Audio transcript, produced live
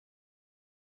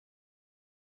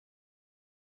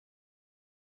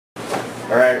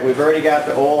Alright, we've already got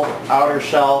the old outer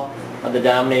shell of the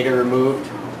Dominator removed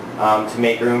to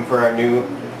make room for our new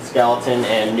skeleton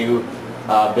and new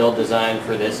build design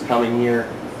for this coming year.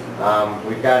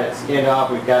 We've got it skinned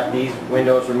off. We've got these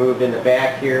windows removed in the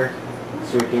back here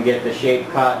so we can get the shape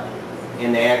cut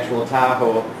in the actual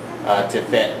Tahoe to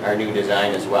fit our new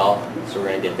design as well. So we're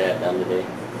going to get that done today.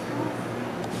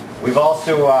 We've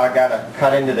also got to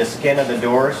cut into the skin of the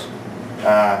doors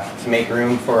to make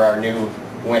room for our new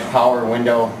power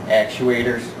window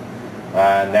actuators,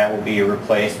 and that will be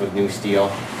replaced with new steel.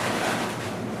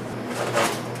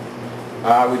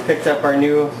 We picked up our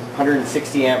new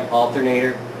 160 amp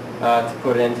alternator to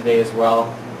put in today as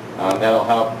well. That'll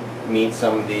help meet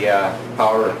some of the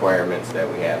power requirements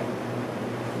that we have.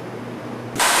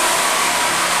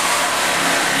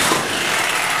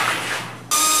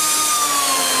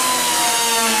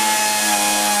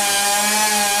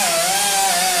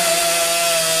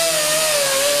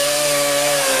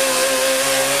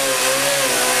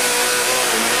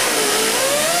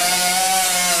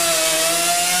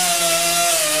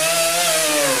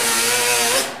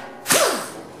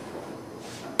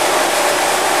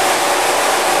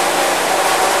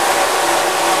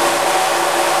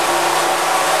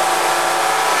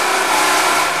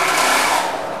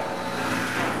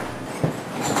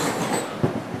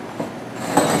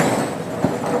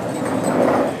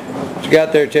 What you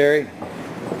got there, Terry?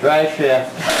 Dry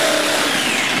shift.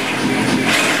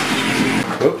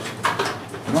 Oops.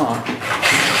 Come on.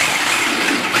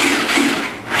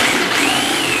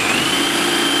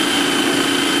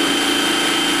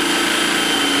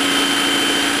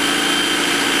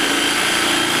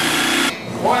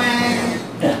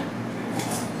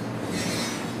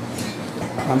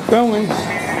 I'm filming. We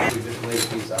just laid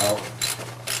these out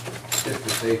just for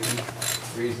safety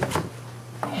reasons.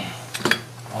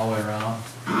 All the way around.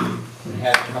 It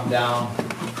had to come down,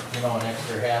 you know, an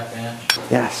extra half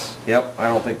inch. Yes. Yep. I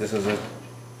don't think this is a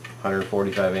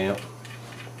 145 amp.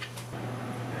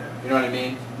 You know what I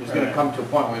mean? It's going to come to a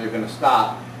point where they're going to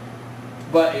stop.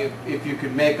 But if you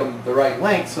could make them the right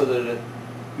length so that it,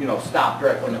 you know, stopped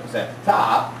right when it was at the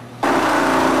top.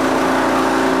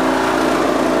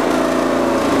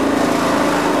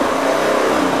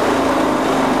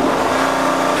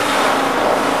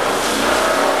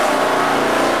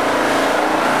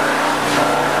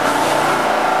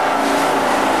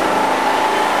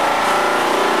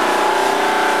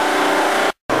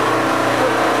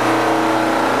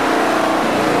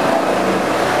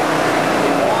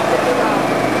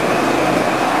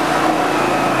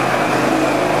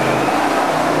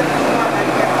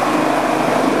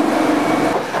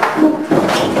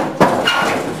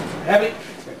 Heavy.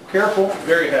 Careful.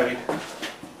 Very heavy.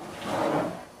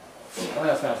 Well,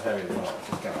 that's not as heavy as well. It's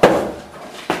just kind of...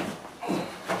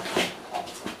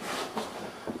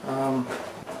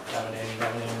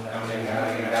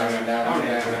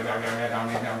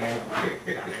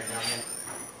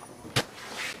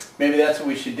 Maybe that's what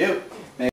we should do.